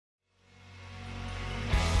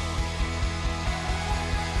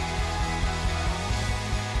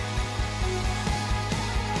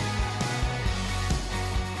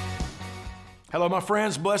Hello, my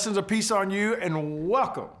friends. Blessings of peace on you, and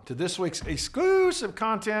welcome to this week's exclusive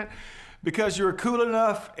content because you're cool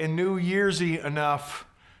enough and New Year'sy enough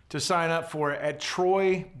to sign up for it at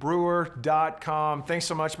troybrewer.com. Thanks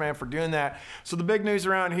so much, man, for doing that. So the big news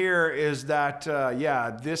around here is that,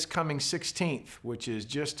 this coming 16th, which is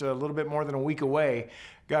just a little bit more than a week away,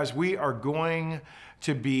 guys, we are going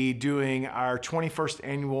to be doing our 21st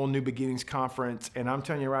annual New Beginnings Conference. And I'm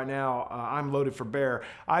telling you right now, I'm loaded for bear.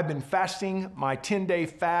 I've been fasting my 10-day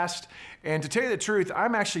fast. And to tell you the truth,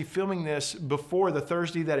 I'm actually filming this before the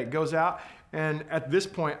Thursday that it goes out. And at this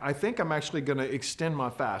point, I think I'm actually gonna extend my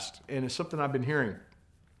fast. And it's something I've been hearing.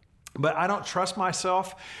 But I don't trust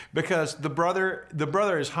myself because the brother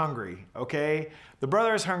is hungry, okay? The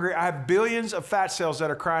brother is hungry. I have billions of fat cells that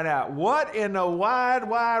are crying out, what in the wide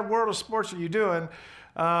world of sports are you doing?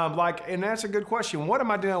 And that's a good question. What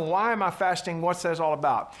am I doing? Why am I fasting? What's that all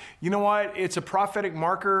about? You know what? It's a prophetic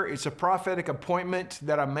marker. It's a prophetic appointment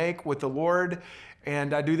that I make with the Lord.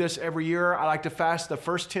 And I do this every year. I like to fast the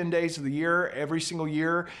first 10 days of the year, every single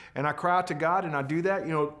year. And I cry out to God and I do that.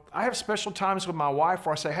 You know, I have special times with my wife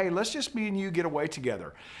where I say, hey, let's just me and you get away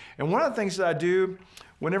together. And one of the things that I do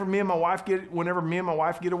whenever me and my wife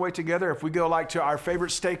get away together, if we go like to our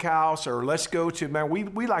favorite steakhouse or let's go to, man,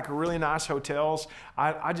 we like really nice hotels.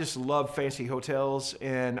 I just love fancy hotels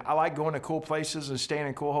and I like going to cool places and staying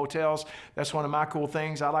in cool hotels. That's one of my cool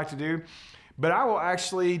things I like to do. But I will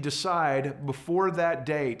actually decide before that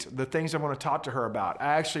date the things I want to talk to her about.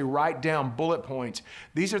 I actually write down bullet points.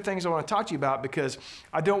 These are things I want to talk to you about because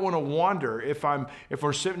I don't want to wander. If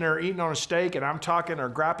we're sitting there eating on a steak and I'm talking or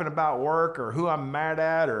grapping about work or who I'm mad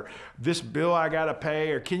at or this bill I got to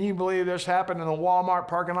pay or can you believe this happened in the Walmart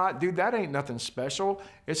parking lot? Dude, that ain't nothing special.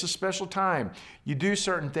 It's a special time. You do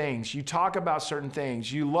certain things. You talk about certain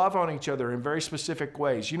things. You love on each other in very specific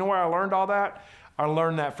ways. You know where I learned all that? I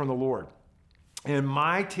learned that from the Lord. And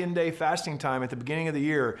my 10-day fasting time at the beginning of the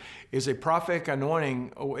year is a prophetic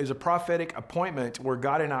anointing, is a prophetic appointment where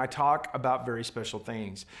God and I talk about very special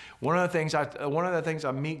things. One of the things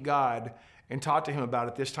I meet God and talk to him about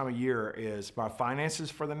at this time of year is my finances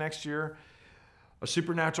for the next year, a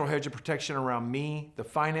supernatural hedge of protection around me, the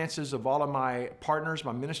finances of all of my partners,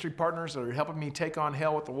 my ministry partners that are helping me take on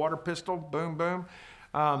hell with the water pistol, boom, boom.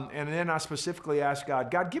 And then I specifically ask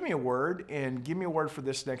God, give me a word and give me a word for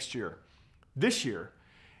this next year. This year,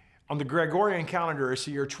 on the Gregorian calendar, it's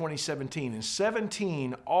the year 2017, and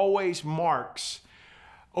 17 always marks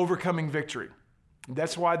overcoming victory.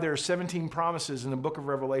 That's why there are 17 promises in the book of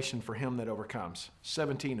Revelation for him that overcomes,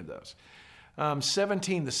 17 of those.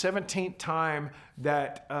 17, the 17th time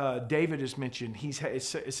that David is mentioned, it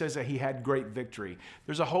says that he had great victory.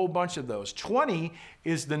 There's a whole bunch of those. 20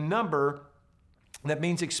 is the number that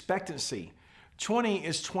means expectancy. 20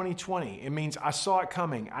 is 2020. It means I saw it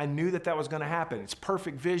coming. I knew that was going to happen. It's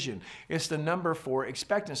perfect vision. It's the number for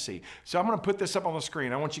expectancy. So I'm going to put this up on the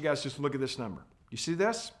screen. I want you guys just to look at this number. You see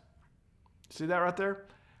this? See that right there?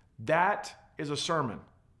 That is a sermon.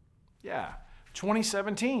 Yeah.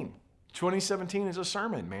 2017. 2017 is a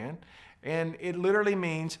sermon, man. And it literally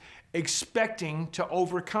means expecting to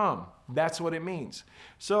overcome. That's what it means.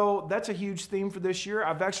 So that's a huge theme for this year.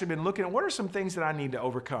 I've actually been looking at what are some things that I need to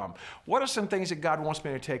overcome? What are some things that God wants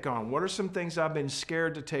me to take on? What are some things I've been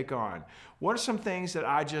scared to take on? What are some things that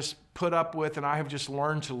I just put up with and I have just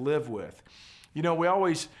learned to live with? You know, we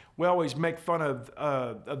always make fun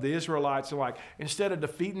of the Israelites. And like, instead of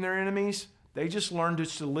defeating their enemies, they just learned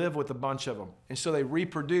just to live with a bunch of them. And so they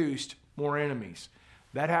reproduced more enemies.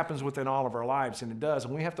 That happens within all of our lives, and it does.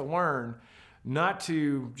 And we have to learn not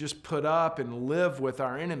to just put up and live with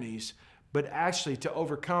our enemies, but actually to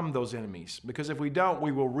overcome those enemies. Because if we don't,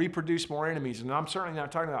 we will reproduce more enemies. And I'm certainly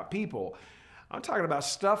not talking about people. I'm talking about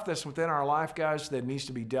stuff that's within our life, guys, that needs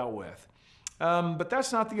to be dealt with. But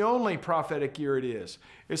that's not the only prophetic year it is.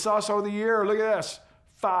 It's also the year, look at this,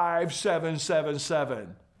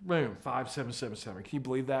 5777. Boom, 5777. Can you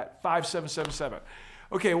believe that? 5777.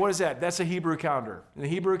 Okay, what is that? That's a Hebrew calendar. In the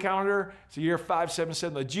Hebrew calendar, it's the year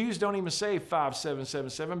 577. The Jews don't even say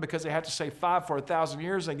 5777 because they have to say 5 for 1,000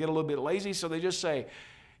 years and they get a little bit lazy, so they just say,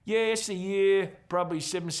 yeah, it's the year probably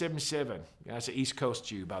 777. Yeah, that's an East Coast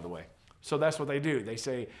Jew, by the way. So that's what they do. They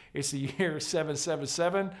say it's the year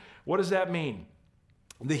 777. What does that mean?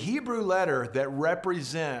 The Hebrew letter that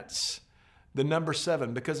represents the number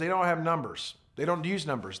 7, because they don't have numbers. They don't use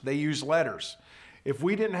numbers. They use letters. If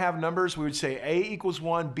we didn't have numbers, we would say A equals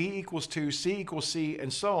 1, B equals 2, C equals C,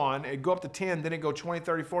 and so on. It'd go up to 10, then it'd go 20,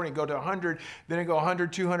 30, 40, and go to 100, then it'd go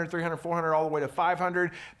 100, 200, 300, 400, all the way to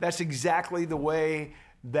 500. That's exactly the way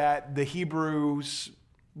that the Hebrews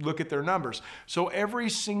look at their numbers. So every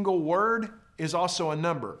single word is also a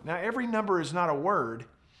number. Now, every number is not a word,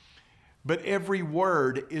 but every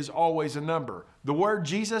word is always a number. The word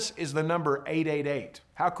Jesus is the number 888.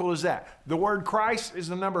 How cool is that? The word Christ is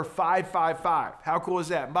the number 555. How cool is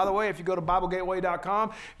that? And by the way, if you go to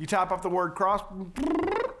BibleGateway.com, you type up the word cross,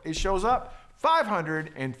 it shows up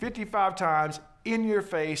 555 times in your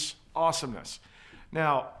face awesomeness.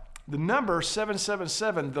 Now, the number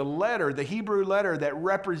 777, the letter, the Hebrew letter that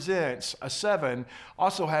represents a 7,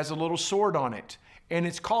 also has a little sword on it. And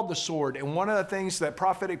it's called the sword. And one of the things that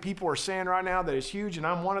prophetic people are saying right now that is huge, and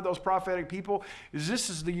I'm one of those prophetic people, is this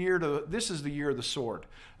is the year of the sword.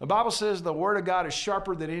 The Bible says the word of God is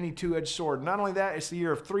sharper than any two-edged sword. Not only that, it's the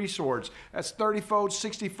year of 3 swords. That's 30-fold,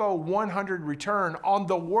 60-fold, 100 return on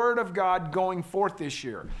the word of God going forth this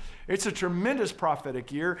year. It's a tremendous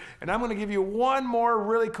prophetic year, and I'm going to give you one more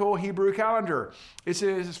really cool Hebrew calendar.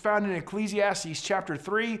 It's found in Ecclesiastes chapter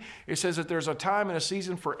 3. It says that there's a time and a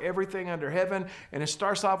season for everything under heaven, and it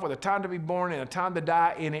starts off with a time to be born and a time to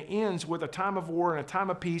die, and it ends with a time of war and a time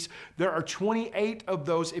of peace. There are 28 of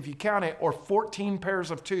those, if you count it, or 14 pairs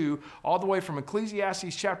of 2, all the way from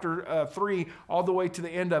Ecclesiastes chapter 3 all the way to the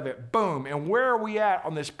end of it. Boom. And where are we at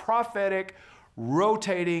on this prophetic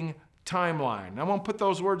rotating timeline? I'm going to put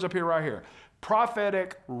those words up here right here.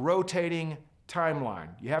 Prophetic rotating timeline.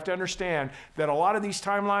 You have to understand that a lot of these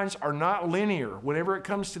timelines are not linear. Whenever it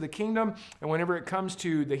comes to the kingdom and whenever it comes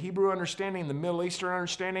to the Hebrew understanding, the Middle Eastern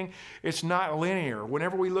understanding, it's not linear.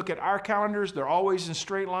 Whenever we look at our calendars, they're always in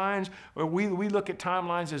straight lines. We look at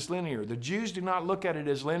timelines as linear. The Jews do not look at it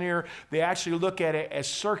as linear. They actually look at it as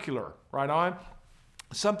circular, right on?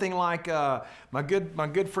 Something like my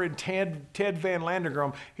good friend Ted Van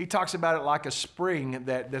Landegrom, he talks about it like a spring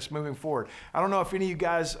that's moving forward. I don't know if any of you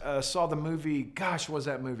guys saw the movie, gosh, what was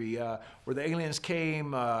that movie? Where the aliens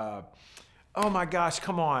came, oh my gosh,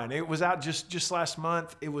 come on. It was out just last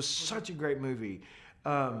month. It was such a great movie.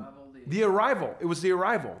 The Arrival. It was The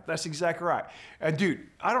Arrival. That's exactly right. Dude,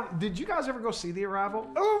 did you guys ever go see The Arrival?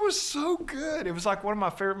 Oh, it was so good. It was like one of my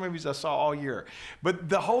favorite movies I saw all year. But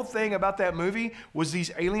the whole thing about that movie was these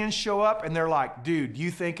aliens show up and they're like, dude, you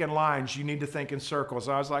think in lines, you need to think in circles.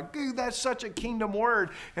 And I was like, dude, that's such a kingdom word.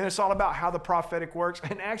 And it's all about how the prophetic works.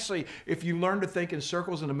 And actually, if you learn to think in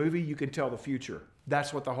circles in a movie, you can tell the future.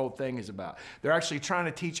 That's what the whole thing is about. They're actually trying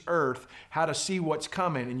to teach Earth how to see what's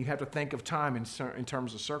coming, and you have to think of time in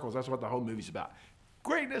terms of circles. That's what the whole movie's about.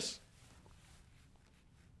 Greatness.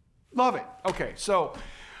 Love it. Okay, so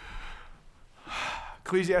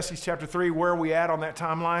Ecclesiastes chapter 3, where are we at on that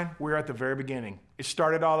timeline? We're at the very beginning. It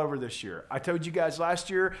started all over this year. I told you guys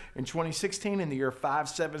last year in 2016, in the year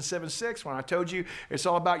 5776, when I told you it's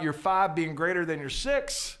all about your 5 being greater than your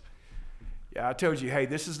 6. Yeah, I told you, hey,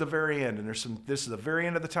 this is the very end, and this is the very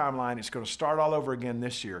end of the timeline. It's going to start all over again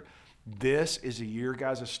this year. This is a year,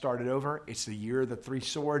 guys, that started over. It's the year of the 3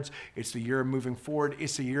 swords. It's the year of moving forward.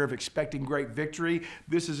 It's the year of expecting great victory.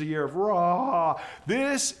 This is a year of raw.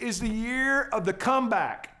 This is the year of the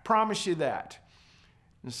comeback. Promise you that.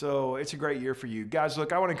 And so it's a great year for you. Guys,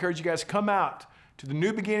 look, I want to encourage you guys to come out to the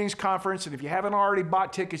New Beginnings Conference, and if you haven't already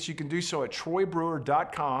bought tickets, you can do so at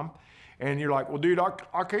troybrewer.com. And you're like, well, dude,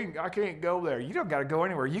 I can't go there. You don't got to go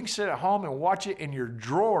anywhere. You can sit at home and watch it in your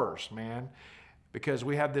drawers, man, because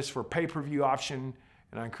we have this for pay-per-view option.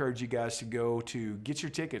 And I encourage you guys to go to get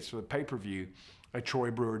your tickets for the pay-per-view at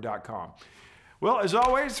troybrewer.com. Well, as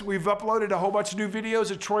always, we've uploaded a whole bunch of new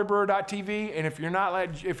videos at troybrewer.tv. And if you're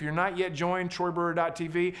not yet joined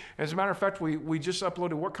troybrewer.tv, as a matter of fact, we just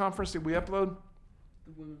uploaded, what conference did we upload?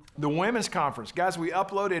 The women's conference. Guys, we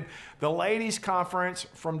uploaded the ladies conference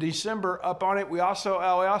from December up on it. We also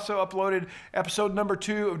uploaded episode number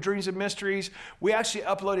 2 of Dreams and Mysteries. We actually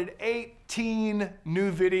uploaded 18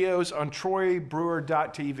 new videos on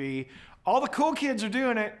troybrewer.tv. All the cool kids are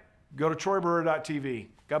doing it. Go to troybrewer.tv.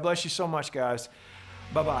 God bless you so much, guys.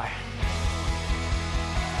 Bye-bye.